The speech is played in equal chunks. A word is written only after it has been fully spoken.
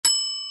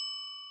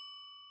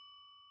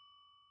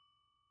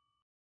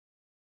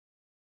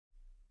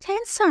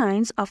10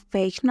 Signs of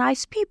Fake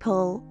Nice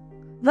People.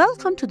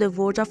 Welcome to the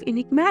world of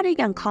enigmatic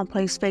and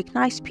complex fake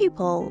nice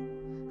people.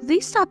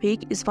 This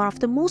topic is one of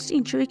the most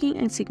intriguing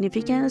and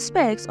significant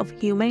aspects of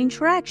human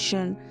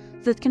interaction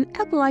that can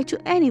apply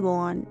to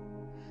anyone.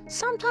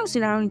 Sometimes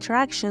in our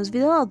interactions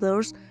with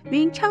others,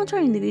 we encounter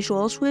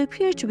individuals who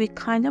appear to be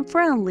kind and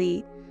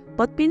friendly,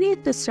 but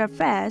beneath the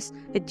surface,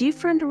 a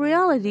different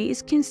reality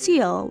is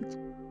concealed.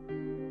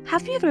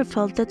 Have you ever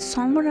felt that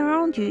someone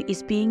around you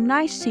is being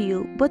nice to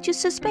you, but you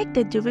suspect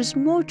that there is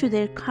more to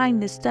their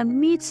kindness than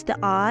meets the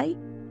eye?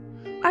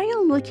 Are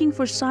you looking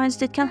for signs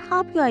that can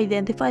help you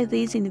identify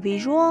these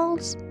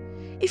individuals?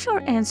 If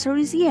your answer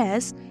is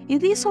yes, in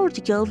this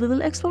article we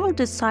will explore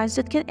the signs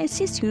that can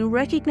assist you in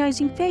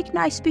recognizing fake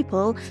nice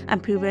people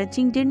and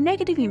preventing their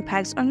negative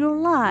impacts on your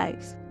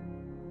life.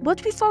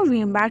 But before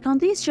we embark on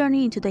this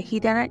journey into the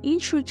hidden and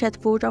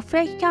intricate world of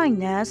fake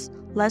kindness,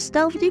 let's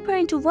delve deeper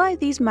into why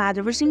this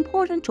matter is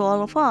important to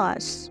all of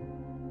us.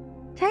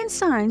 10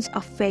 Signs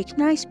of Fake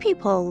Nice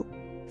People.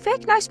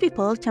 Fake nice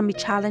people can be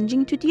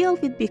challenging to deal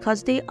with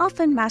because they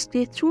often mask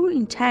their true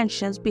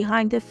intentions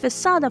behind the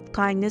facade of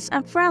kindness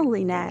and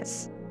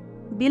friendliness.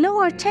 Below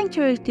are 10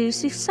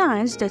 characteristic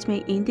signs that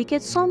may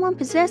indicate someone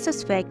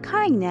possesses fake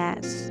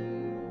kindness.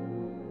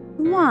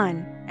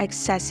 1.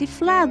 Excessive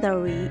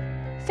flattery.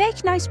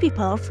 Fake nice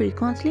people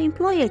frequently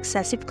employ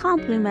excessive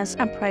compliments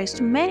and praise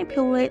to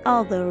manipulate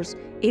others,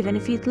 even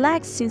if it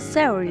lacks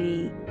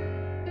sincerity.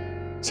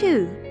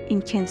 2.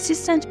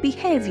 Inconsistent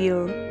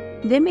behavior.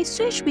 They may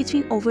switch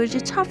between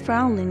over-the-top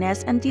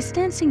friendliness and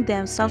distancing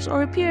themselves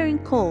or appearing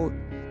cold,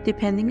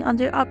 depending on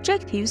their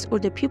objectives or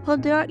the people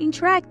they are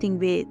interacting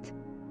with.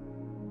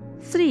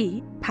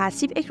 3.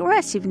 Passive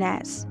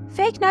aggressiveness.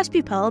 Fake nice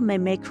people may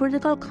make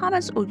critical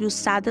comments or use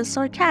subtle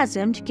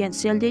sarcasm to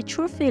conceal their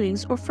true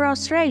feelings or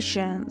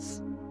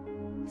frustrations.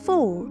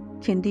 4.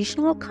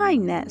 Conditional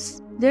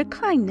kindness. Their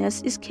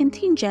kindness is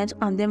contingent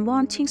on them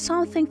wanting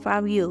something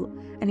from you,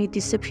 and it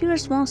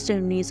disappears once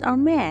their needs are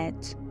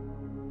met.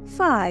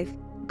 5.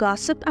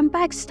 Gossip and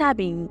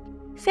backstabbing.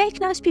 Fake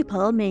nice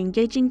people may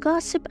engage in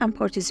gossip and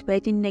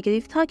participate in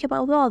negative talk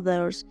about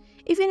others,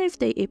 even if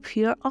they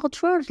appear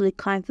outwardly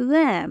kind to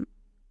them.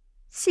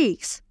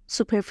 6.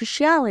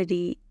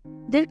 Superficiality.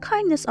 Their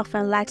kindness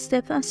often lacks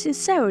depth and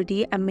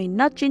sincerity and may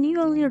not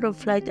genuinely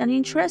reflect an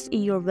interest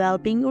in your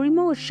well-being or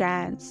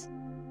emotions.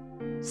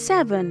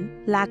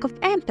 7. Lack of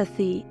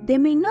empathy. They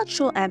may not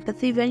show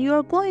empathy when you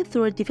are going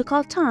through a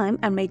difficult time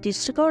and may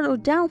disregard or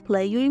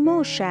downplay your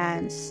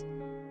emotions.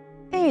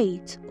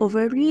 8.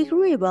 Overly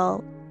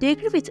agreeable. They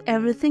agree with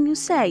everything you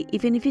say,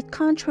 even if it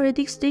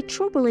contradicts their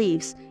true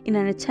beliefs, in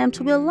an attempt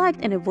to be liked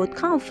and avoid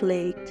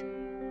conflict.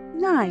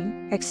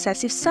 9.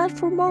 Excessive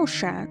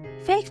self-promotion.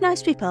 Fake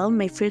nice people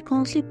may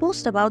frequently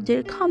boast about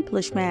their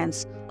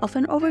accomplishments,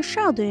 often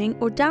overshadowing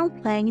or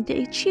downplaying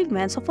the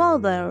achievements of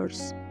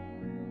others.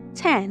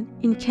 10.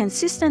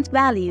 Inconsistent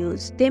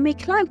values. They may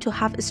claim to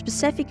have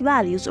specific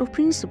values or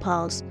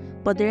principles,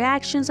 but their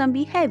actions and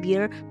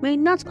behavior may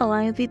not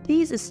align with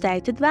these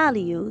stated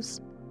values.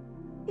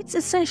 It's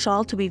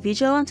essential to be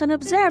vigilant and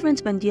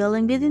observant when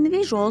dealing with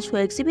individuals who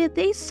exhibit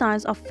these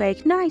signs of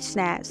fake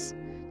niceness.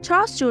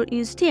 Trust your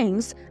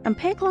instincts and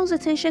pay close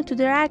attention to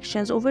their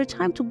actions over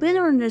time to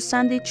better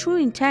understand their true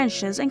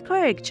intentions and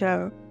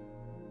character.